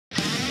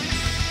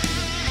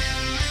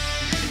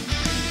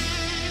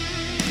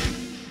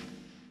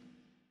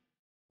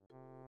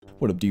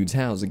What up, dudes?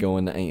 How's it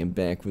going? I am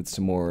back with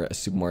some more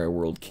Super Mario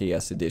World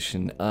Chaos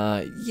Edition.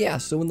 Yeah,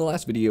 so in the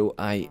last video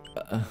I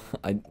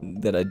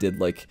did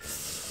like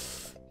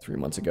 3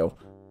 months ago,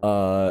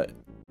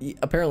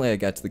 apparently I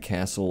got to the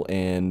castle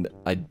and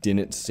I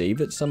didn't save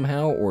it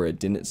somehow, or it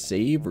didn't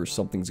save, or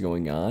something's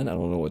going on. I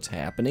don't know what's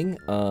happening.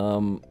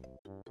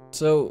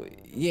 So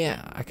yeah,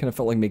 I kind of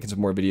felt like making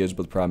some more videos,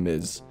 but the problem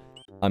is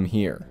I'm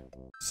here.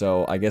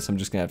 So I guess I'm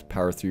just gonna have to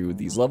power through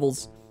these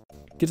levels,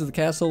 get to the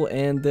castle,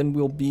 and then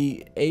we'll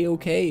be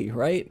a-okay,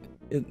 right?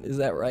 Is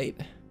that right?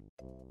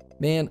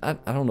 Man, I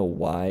don't know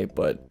why,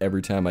 but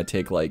every time I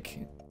take like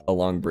a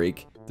long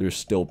break, there's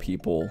still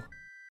people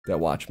that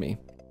watch me.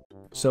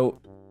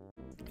 So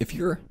if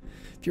you're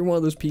one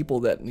of those people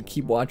that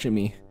keep watching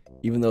me,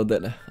 even though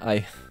that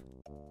I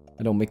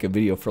don't make a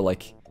video for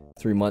like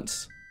 3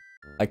 months,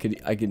 I could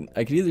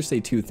either say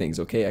two things,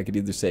 okay? I could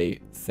either say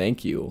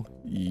thank you,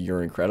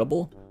 you're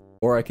incredible,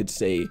 or I could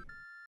say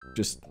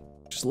just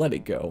let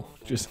it go.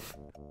 Just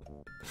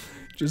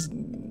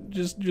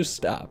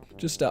stop.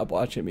 Just stop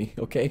watching me,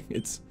 okay?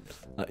 It's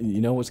you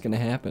know what's gonna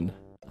happen.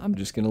 I'm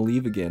just gonna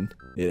leave again.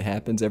 It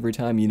happens every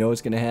time. You know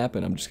it's gonna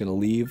happen. I'm just gonna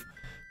leave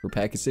for a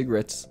pack of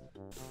cigarettes.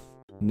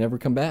 Never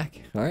come back,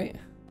 alright?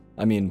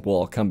 I mean,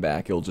 well, I'll come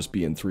back. It'll just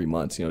be in 3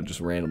 months, you know, just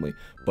randomly.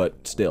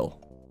 But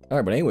still.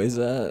 Alright, but anyways,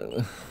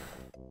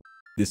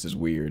 this is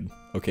weird.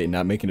 Okay,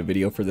 not making a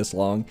video for this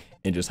long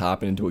and just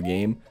hopping into a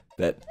game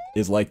that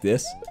is like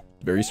this.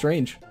 Very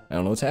strange. I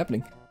don't know what's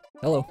happening.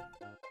 Hello.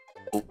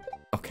 Oh,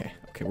 okay,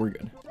 we're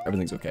good.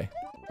 Everything's okay.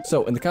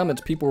 So, in the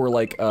comments, people were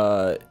like,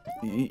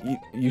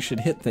 you should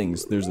hit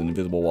things. There's an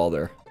invisible wall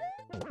there.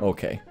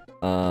 Okay.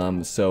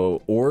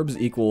 So, orbs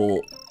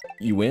equal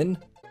you win?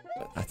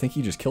 I think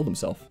he just killed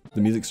himself.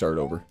 The music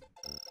started over.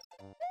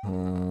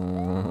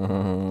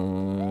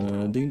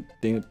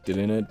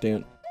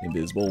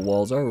 Invisible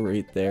walls are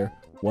right there.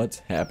 What's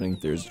happening?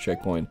 There's a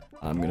checkpoint.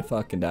 I'm gonna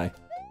fucking die.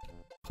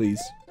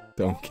 Please.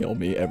 Don't kill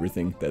me,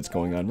 everything that's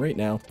going on right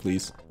now,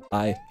 please.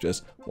 I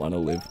just want to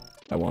live.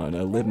 I want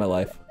to live my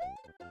life.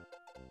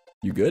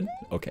 You good?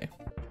 Okay.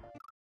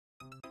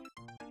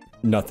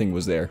 Nothing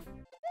was there.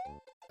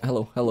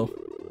 Hello, hello.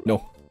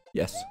 No.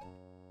 Yes.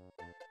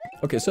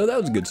 Okay, so that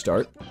was a good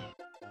start.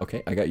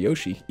 Okay, I got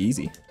Yoshi.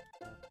 Easy.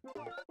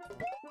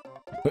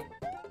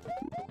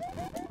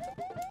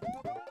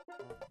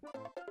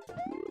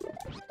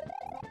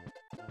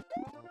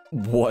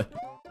 What?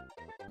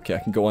 Okay, I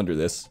can go under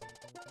this.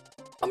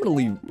 I'm gonna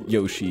leave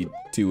Yoshi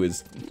to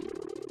his...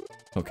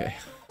 Okay.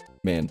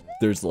 Man,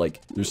 there's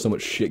so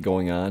much shit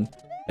going on,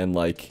 and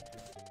like,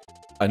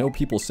 I know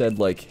people said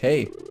like,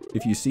 hey,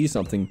 if you see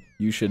something,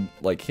 you should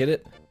like hit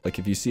it. Like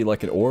if you see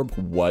like an orb,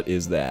 what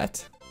is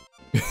that?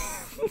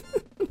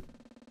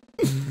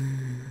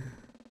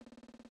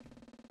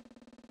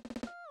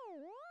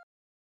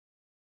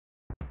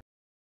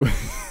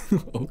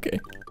 Okay.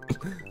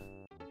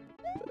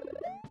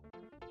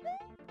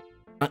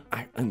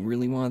 I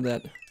really wanted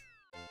that.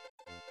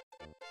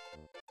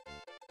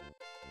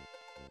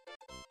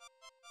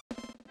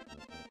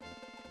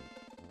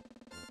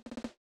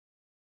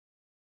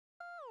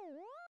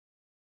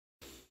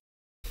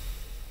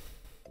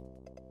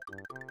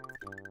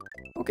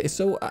 Okay,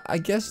 so I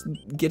guess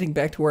getting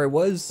back to where I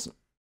was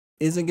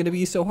isn't gonna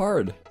be so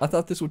hard. I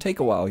thought this would take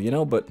a while, you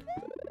know, but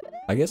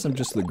I guess I'm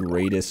just the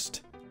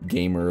greatest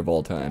gamer of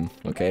all time,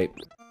 okay?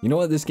 You know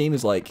what this game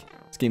is like?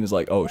 This game is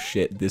like, oh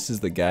shit, this is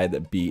the guy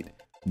that beat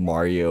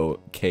Mario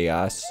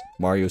Chaos,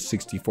 Mario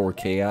 64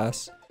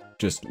 Chaos.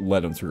 Just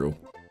let him through.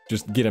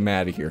 Just get him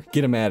out of here.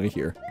 Get him out of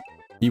here.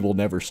 He will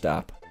never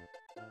stop.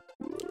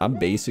 I'm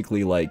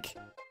basically like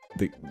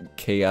the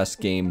Chaos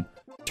game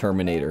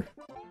Terminator.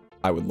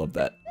 I would love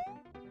that.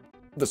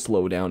 The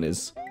slowdown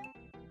is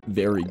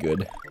very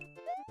good.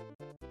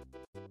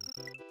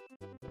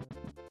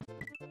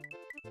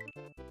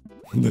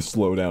 The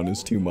slowdown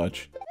is too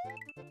much.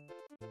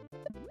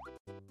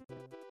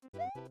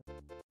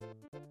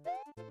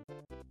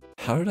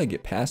 How did I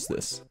get past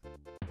this?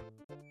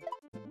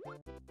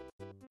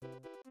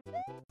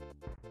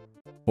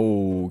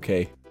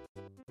 Okay.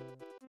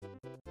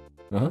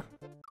 Uh-huh.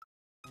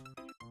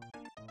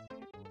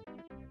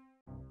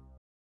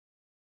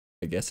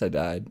 I guess I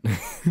died.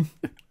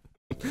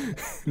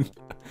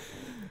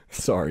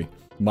 Sorry,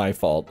 my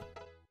fault.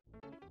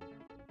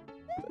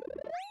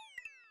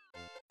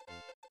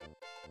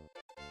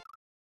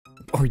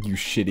 Are you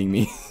shitting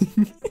me?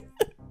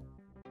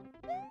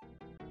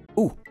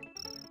 Ooh.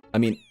 I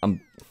mean,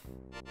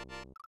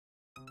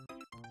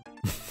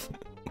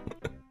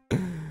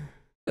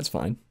 that's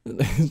fine.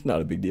 It's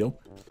not a big deal.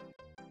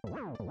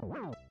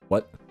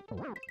 What?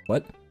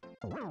 What?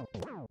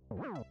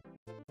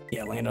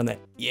 Yeah, land on that.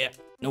 Yeah.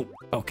 Nope.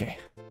 Okay.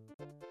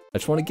 I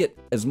just want to get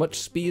as much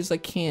speed as I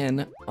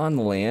can on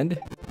the land.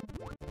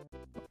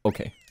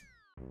 Okay.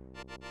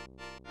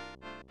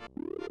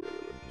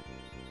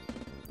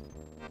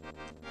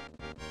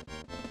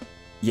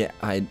 Yeah,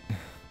 I'd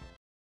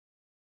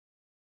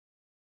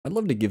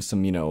love to give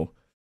some, you know,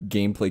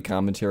 gameplay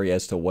commentary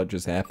as to what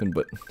just happened,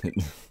 but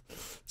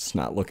it's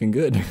not looking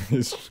good.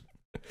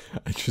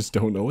 I just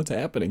don't know what's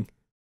happening.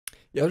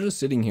 Yeah, I was just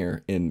sitting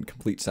here in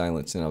complete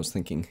silence and I was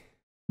thinking,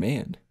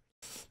 man,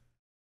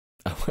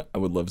 I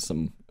would love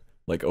some,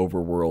 like,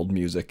 overworld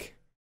music.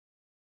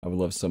 I would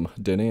love some,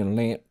 but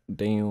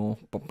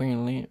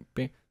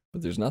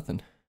there's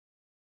nothing.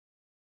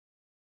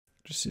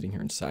 Just sitting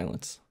here in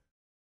silence.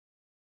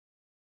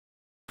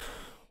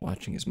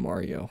 Watching as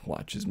Mario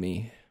watches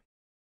me.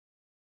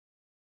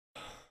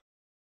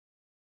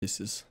 This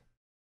is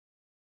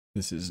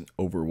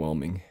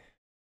overwhelming.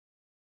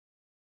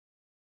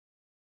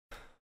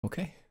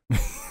 Okay.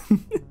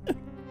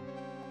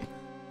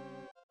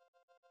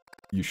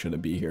 You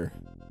shouldn't be here.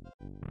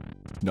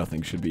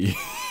 Nothing should be.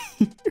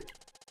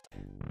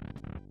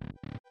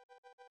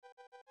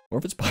 Or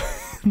if it's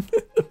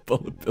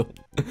bullet bill.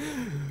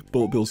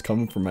 Bullet bill's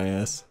coming for my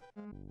ass.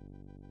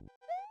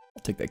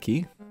 I'll take that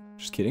key.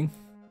 Just kidding.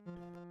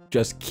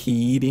 Just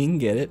kidding.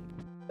 Get it?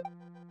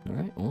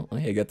 Alright, well,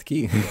 hey, I got the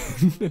key.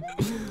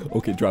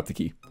 Okay, drop the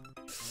key.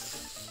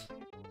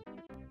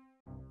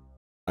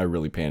 I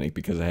really panicked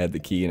because I had the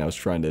key and I was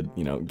trying to,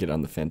 you know, get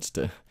on the fence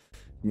to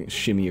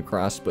shimmy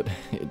across, but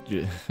it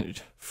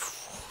just...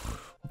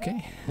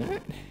 Okay,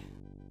 alright.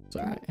 It's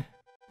alright.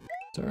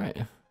 It's alright.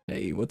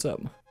 Hey, what's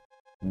up?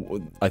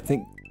 I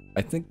think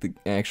the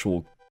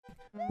actual,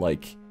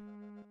 like...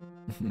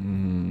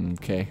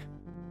 okay.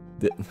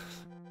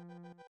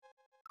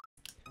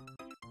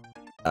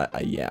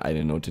 Yeah, I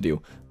didn't know what to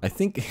do. I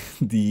think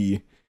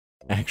the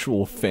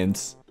actual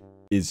fence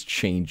is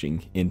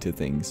changing into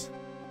things.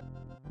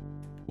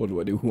 What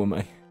do I do? Who am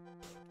I?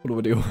 What do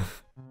I do?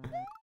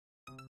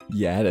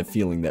 Yeah, I had a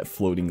feeling that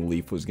floating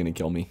leaf was gonna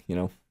kill me, you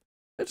know?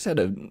 I just had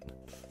a...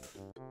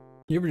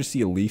 You ever just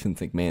see a leaf and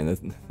think, man,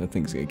 that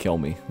thing's gonna kill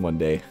me one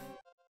day.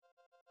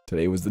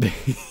 Today was the day.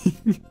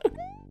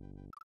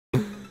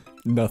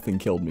 Nothing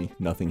killed me.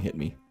 Nothing hit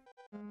me.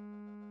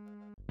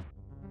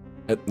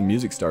 The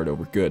music started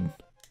over. Good.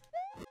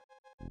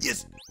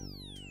 Yes!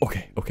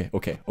 Okay, okay,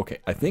 okay, okay.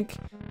 I think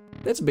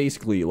that's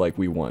basically like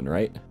we won,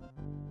 right?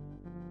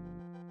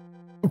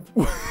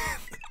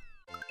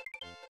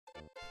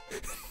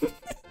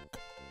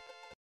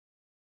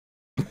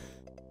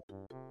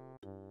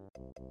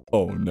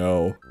 Oh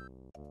no.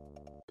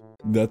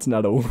 That's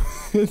not a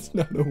it's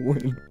not a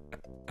win.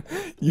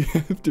 You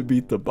have to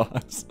beat the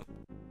boss.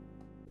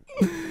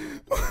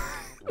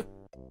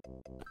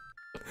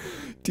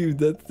 Dude,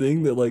 that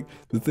thing that, like,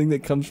 the thing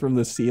that comes from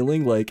the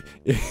ceiling, like,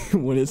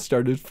 when it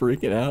started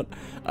freaking out,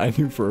 I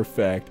knew for a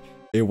fact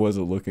it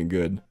wasn't looking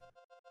good.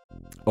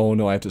 Oh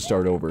no, I have to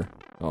start over.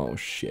 Oh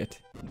shit.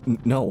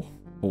 No.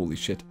 Holy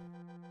shit.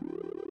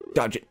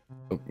 Dodge it.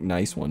 Oh,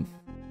 nice one.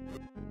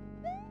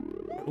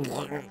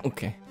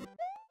 Okay.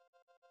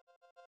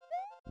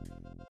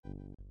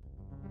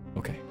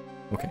 Okay.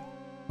 Okay.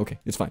 Okay.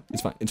 It's fine.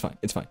 It's fine. It's fine.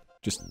 It's fine.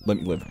 Just let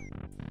me live.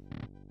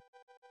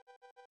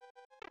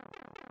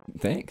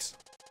 Thanks.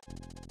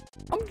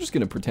 I'm just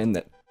gonna pretend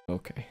that...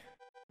 Okay.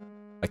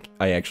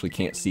 I actually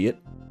can't see it.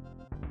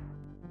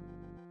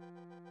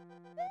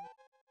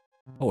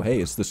 Oh,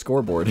 hey, it's the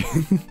scoreboard.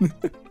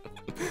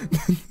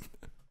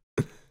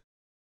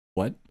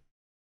 What?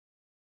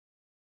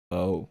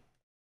 Oh.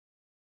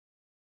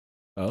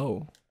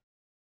 Oh.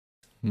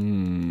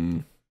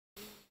 I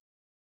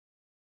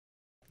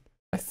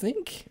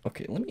think...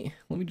 Okay, let me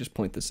just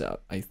point this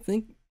out. I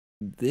think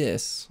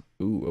this...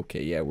 Ooh,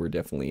 okay, yeah, we're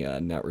definitely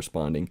not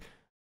responding.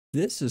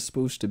 This is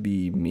supposed to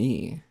be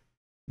me.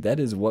 That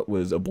is what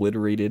was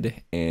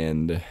obliterated,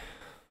 and...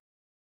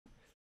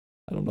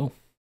 I don't know.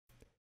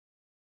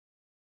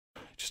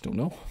 I just don't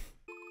know.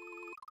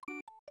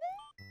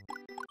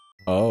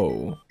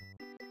 Oh.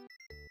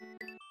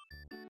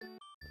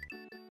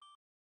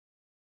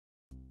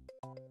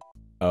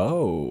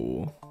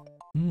 Oh.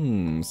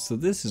 So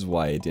this is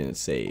why it didn't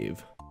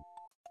save.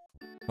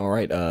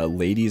 Alright,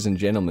 ladies and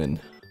gentlemen,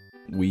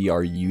 we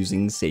are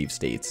using save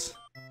states.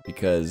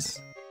 Because,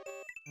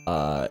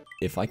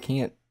 if I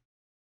can't,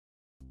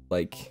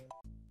 like,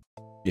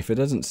 if it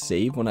doesn't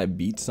save when I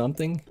beat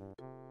something,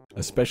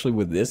 especially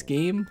with this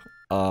game,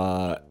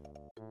 it's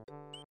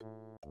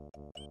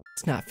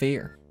not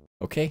fair,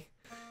 okay?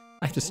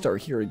 I have to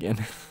start here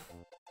again.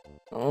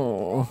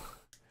 Oh.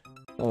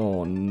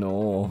 Oh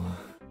no.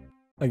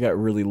 I got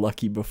really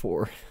lucky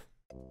before.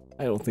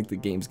 I don't think the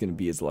game's gonna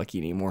be as lucky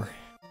anymore.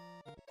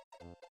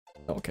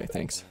 Okay,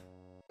 thanks.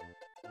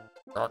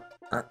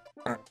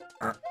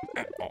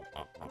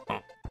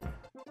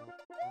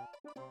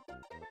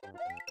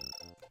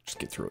 Just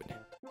get through it.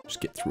 Just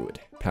get through it.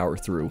 Power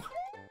through.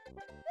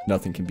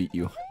 Nothing can beat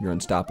you. You're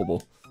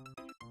unstoppable.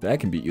 That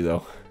can beat you,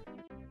 though.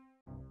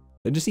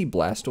 Did I just see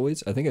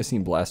Blastoise? I think I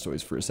seen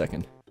Blastoise for a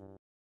second.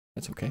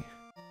 That's okay.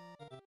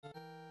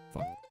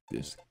 Fuck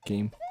this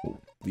game.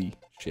 Holy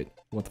shit.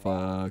 What the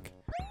fuck?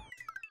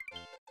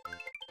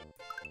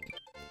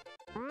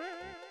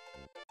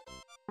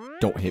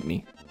 Don't hit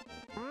me.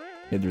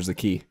 Hey, there's the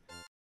key.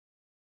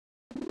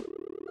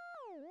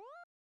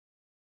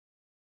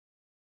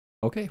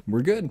 Okay,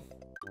 we're good.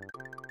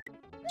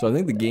 So I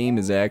think the game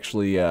is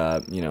actually,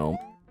 you know,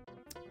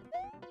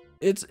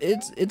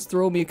 it's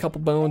throwing me a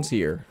couple bones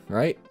here,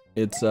 right?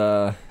 It's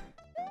not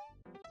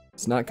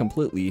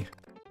completely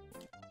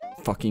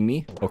fucking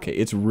me. Okay,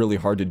 it's really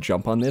hard to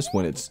jump on this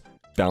when it's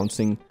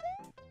bouncing.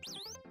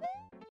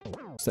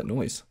 What's that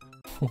noise?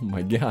 Oh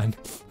my god.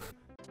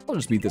 I'll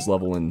just beat this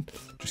level and...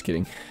 Just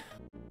kidding.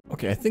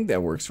 Okay, I think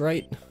that works,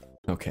 right?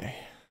 Okay.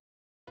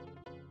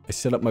 I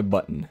set up my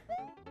button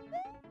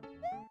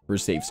for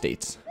save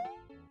states.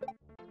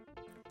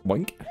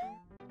 Boink.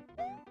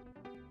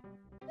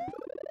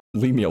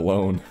 Leave me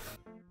alone.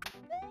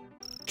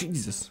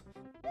 Jesus.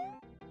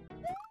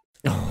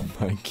 Oh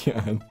my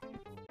god.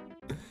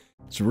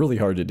 It's really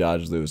hard to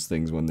dodge those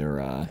things when they're,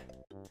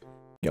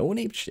 going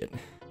apeshit.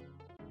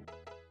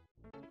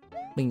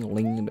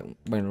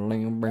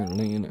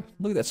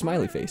 Look at that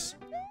smiley face.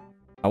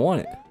 I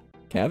want it.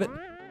 Can I have it?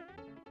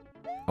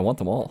 I want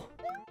them all.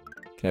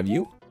 Can I have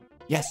you?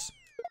 Yes.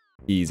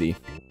 Easy.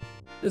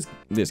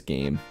 This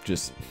game,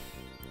 just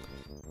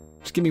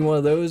give me one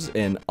of those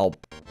and I'll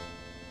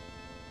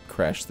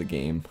crash the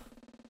game.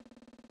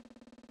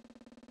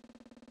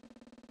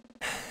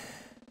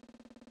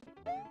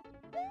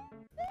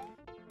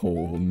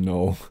 Oh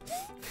no.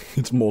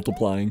 It's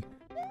multiplying.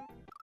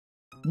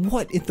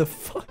 What in the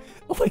fuck?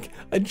 Like,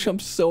 I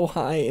jumped so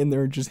high and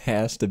there just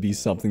has to be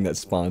something that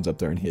spawns up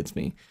there and hits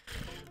me.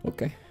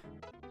 Okay.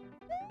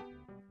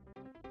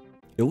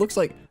 It looks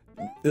like...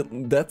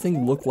 that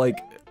thing looked like...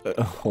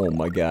 oh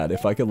my god,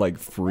 if I could like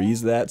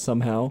freeze that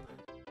somehow.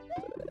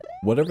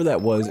 Whatever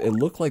that was, it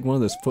looked like one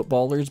of those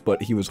footballers,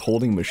 but he was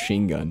holding a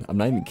machine gun. I'm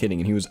not even kidding,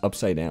 and he was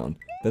upside down.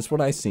 That's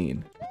what I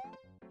seen.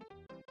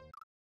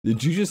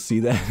 Did you just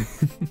see that?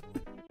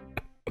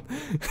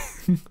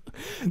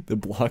 The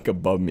block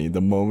above me,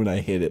 the moment I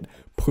hit it,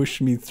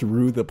 pushed me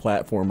through the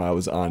platform I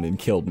was on and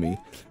killed me.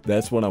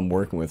 That's what I'm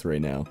working with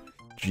right now.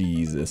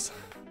 Jesus.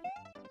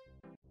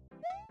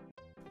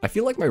 I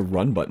feel like my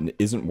run button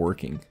isn't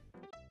working.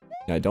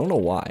 And I don't know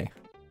why.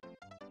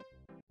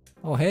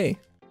 Oh, hey.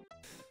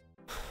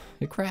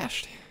 It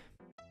crashed.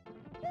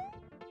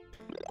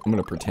 I'm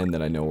gonna pretend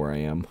that I know where I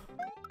am.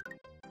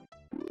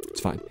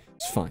 It's fine.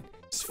 It's fine.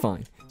 It's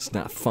fine. It's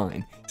not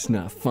fine. It's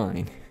not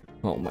fine.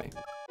 Oh my.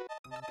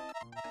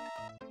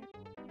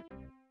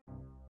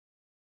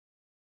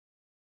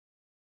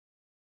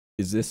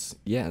 Is this...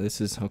 yeah,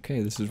 this is...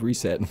 okay, this is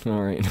reset.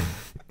 Alright.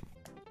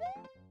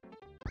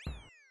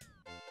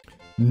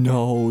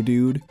 No,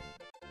 dude.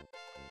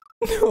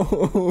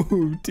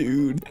 No,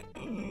 dude.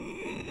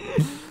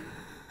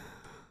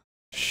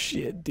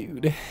 Shit,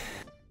 dude.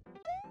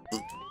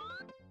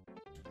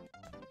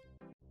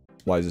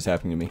 Why is this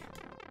happening to me?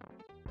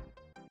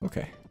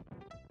 Okay.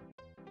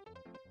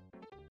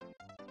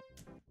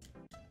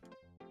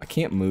 I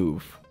can't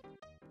move.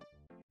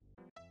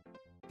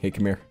 Hey,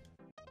 come here.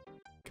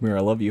 Come here,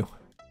 I love you.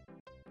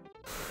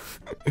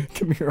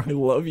 Come here, I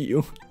love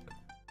you.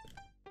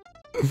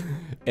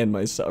 And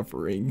my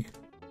suffering.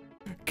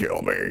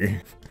 Kill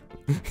me.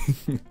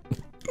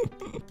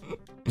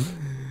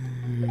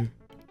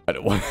 I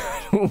don't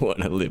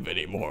want to live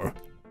anymore.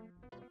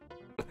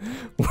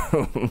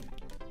 I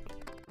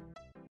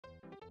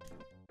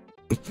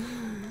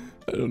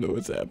don't know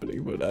what's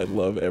happening, but I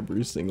love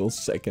every single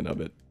second of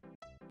it.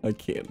 I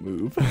can't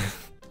move.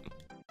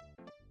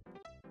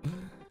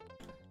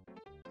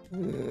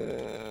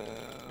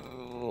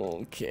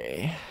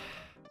 Okay.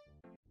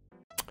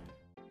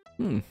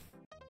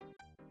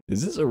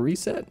 Is this a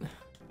reset?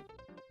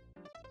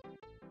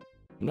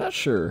 I'm not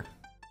sure.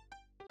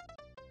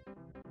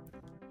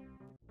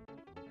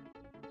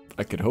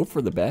 I could hope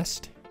for the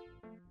best.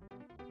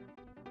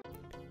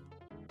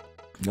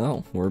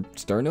 No, we're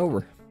starting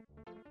over.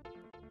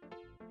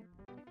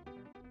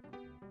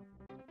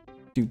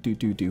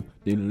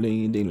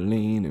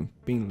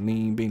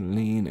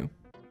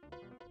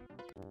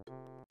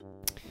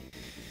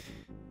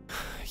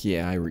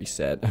 Yeah, I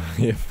reset.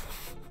 If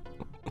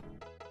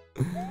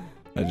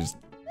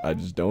I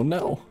just don't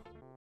know.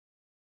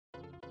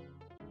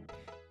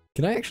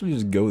 Can I actually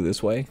just go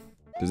this way?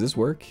 Does this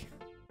work?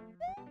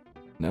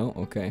 No?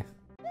 Okay.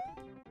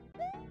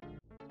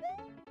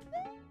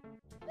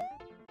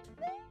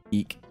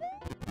 Eek.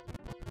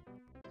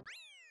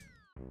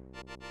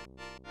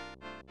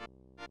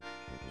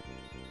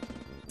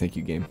 Thank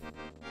you, game.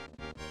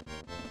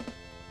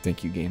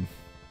 Thank you, game.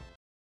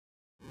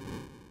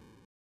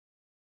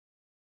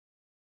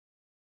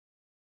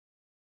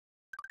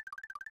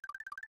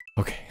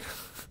 Okay.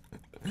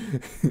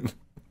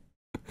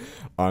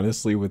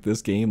 Honestly, with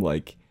this game,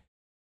 like,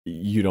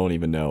 you don't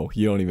even know.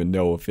 You don't even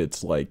know if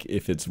it's like,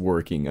 if it's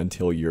working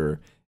until you're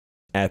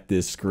at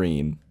this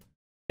screen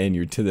and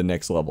you're to the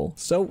next level.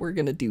 So we're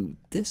gonna do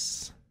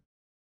this.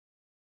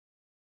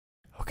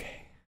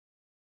 Okay.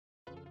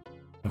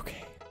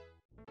 Okay.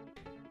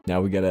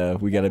 Now we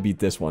gotta beat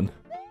this one.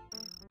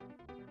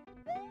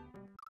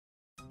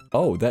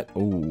 Oh, that's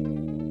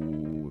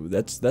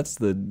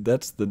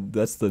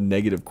the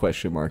negative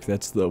question mark.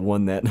 That's the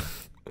one that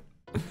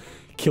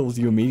kills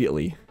you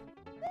immediately.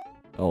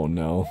 Oh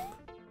no.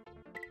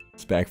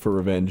 It's back for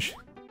revenge.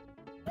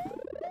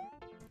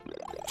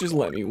 Just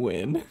let me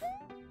win.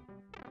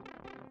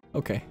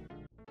 Okay.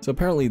 So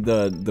apparently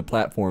the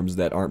platforms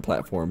that aren't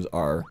platforms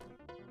are...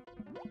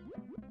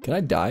 Can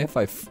I die if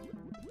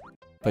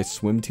I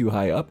swim too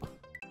high up?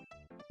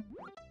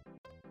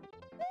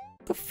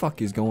 What the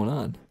fuck is going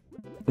on?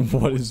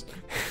 What is...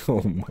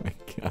 Oh my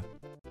god.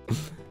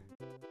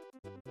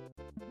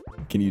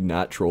 Can you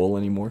not troll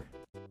anymore?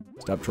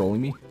 Stop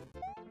trolling me?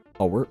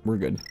 Oh, we're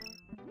good.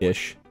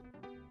 Ish.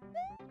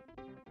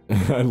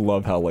 I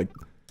love how, like...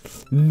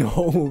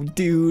 No,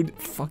 dude!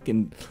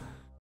 Fucking...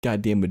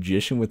 Goddamn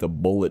magician with a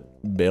bullet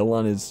bill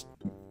on his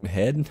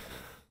head?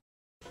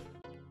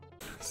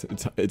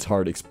 It's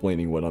hard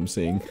explaining what I'm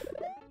seeing.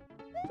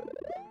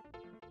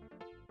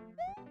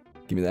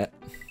 Give me that.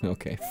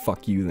 Okay,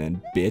 fuck you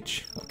then,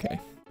 bitch. Okay.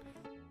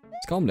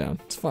 Just calm down.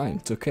 It's fine.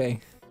 It's okay.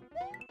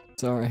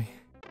 It's alright.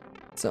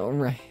 It's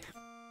alright.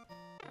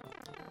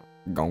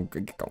 Whoa,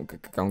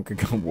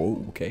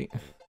 okay.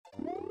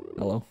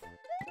 Hello.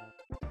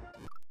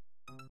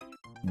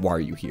 Why are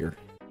you here?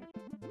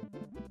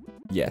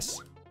 Yes.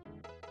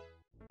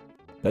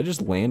 Did I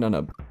just land on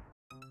a...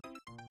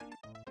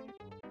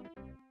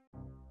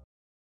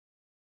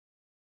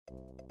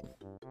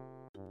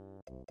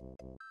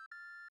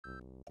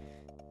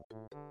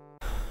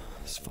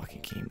 This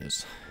fucking game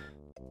is...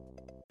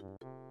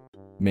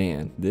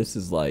 Man, this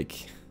is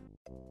like...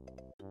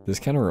 This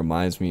kind of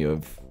reminds me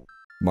of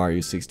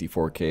Mario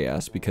 64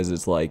 Chaos, because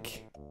it's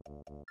like...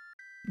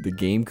 The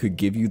game could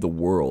give you the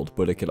world,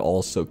 but it could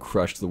also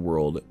crush the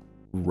world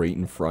right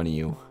in front of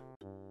you.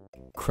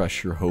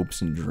 Crush your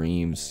hopes and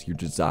dreams, your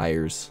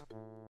desires.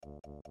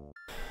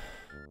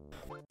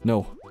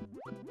 No.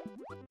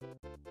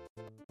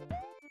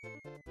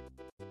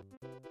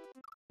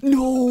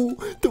 No!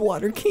 The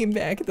water came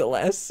back at the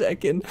last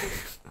second.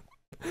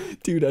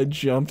 Dude, I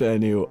jumped. I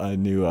knew I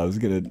was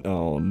gonna...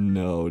 Oh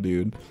no,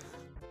 dude.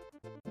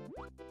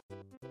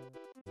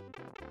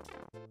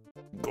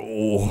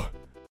 Go.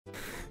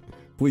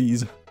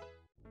 Please.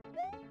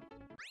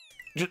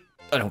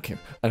 I don't care.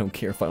 I don't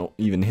care if I don't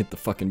even hit the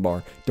fucking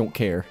bar. Don't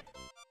care.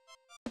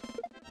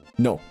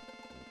 No.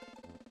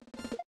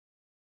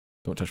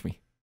 Don't touch me.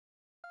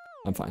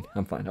 I'm fine.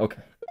 I'm fine.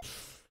 Okay.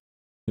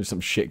 There's some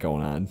shit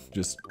going on.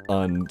 Just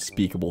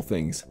unspeakable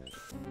things.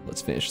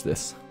 Let's finish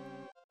this.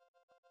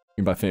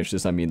 And by finish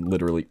this, I mean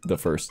literally the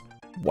first.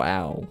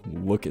 Wow.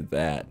 Look at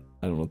that.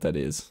 I don't know what that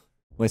is.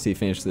 When I say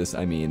finish this,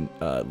 I mean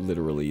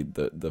literally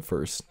the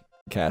first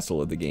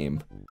castle of the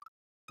game.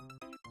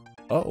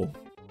 Oh.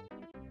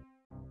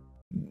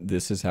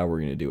 This is how we're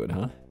gonna do it,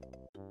 huh?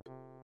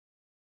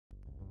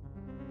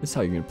 This is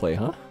how you're gonna play,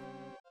 huh?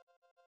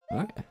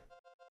 Alright.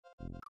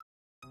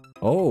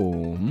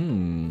 Oh,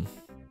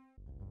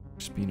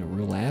 Just being a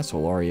real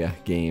asshole, are ya,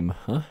 game,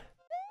 huh?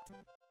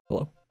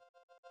 Hello?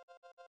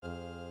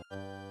 I'm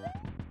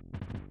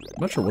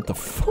not sure what the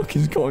fuck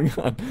is going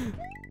on.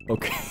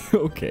 Okay,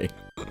 okay.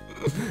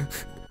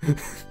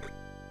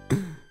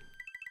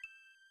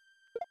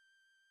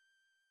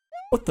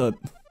 What the?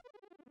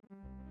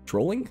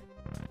 Trolling?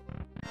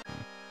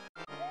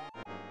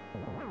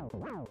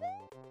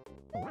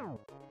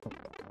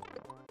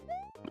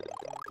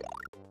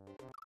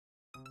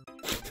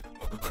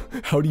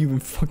 How do you even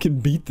fucking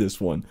beat this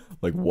one?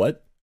 Like,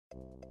 what?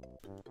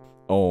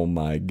 Oh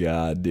my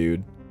god,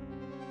 dude.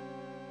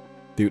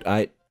 Dude,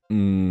 I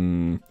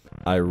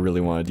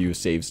really want to do a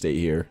save state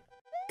here.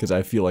 Because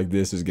I feel like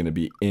this is going to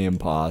be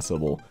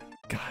impossible.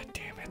 God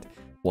damn it.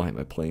 Why am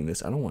I playing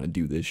this? I don't want to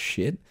do this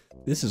shit.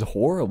 This is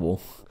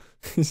horrible.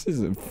 This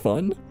isn't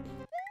fun.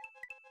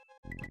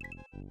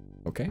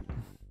 Okay.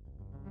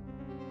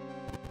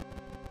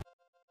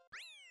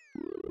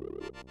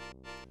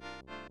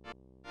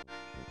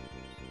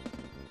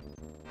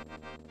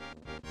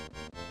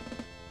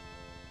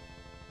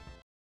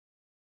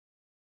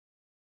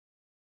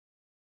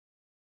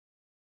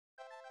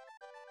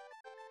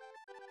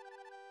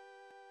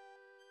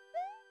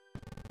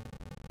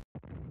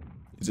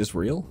 Is this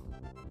real?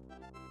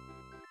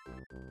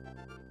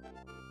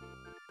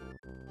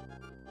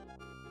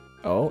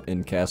 Oh,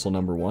 in castle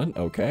number 1?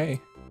 Okay.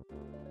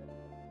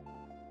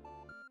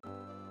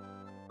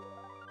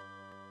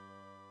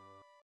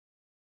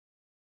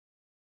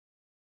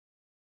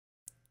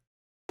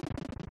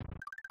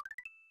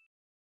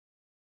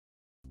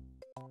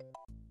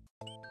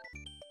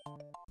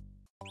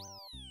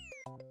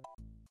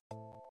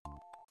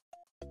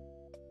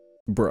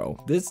 Bro,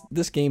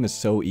 this game is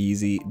so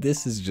easy.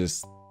 This is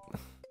just...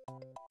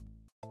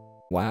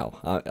 Wow,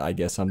 I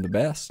guess I'm the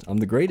best. I'm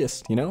the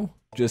greatest, you know?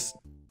 Just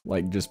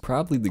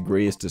probably the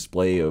greatest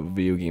display of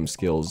video game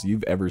skills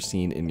you've ever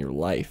seen in your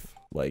life.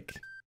 Like,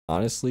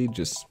 honestly,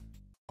 just...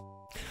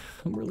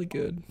 I'm really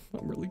good.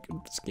 I'm really good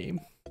at this game.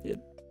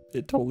 It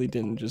totally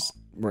didn't just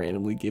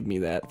randomly give me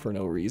that for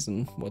no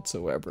reason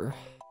whatsoever.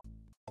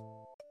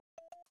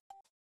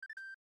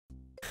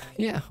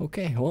 Yeah,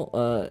 okay,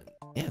 well,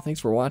 yeah,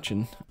 thanks for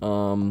watching.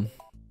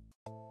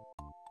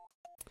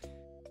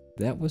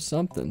 That was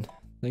something.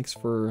 Thanks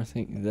for,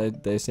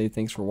 did I say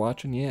thanks for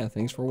watching? Yeah,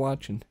 thanks for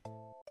watching.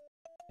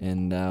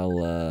 And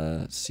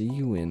I'll, see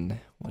you in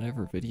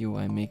whatever video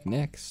I make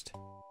next.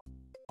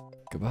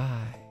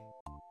 Goodbye.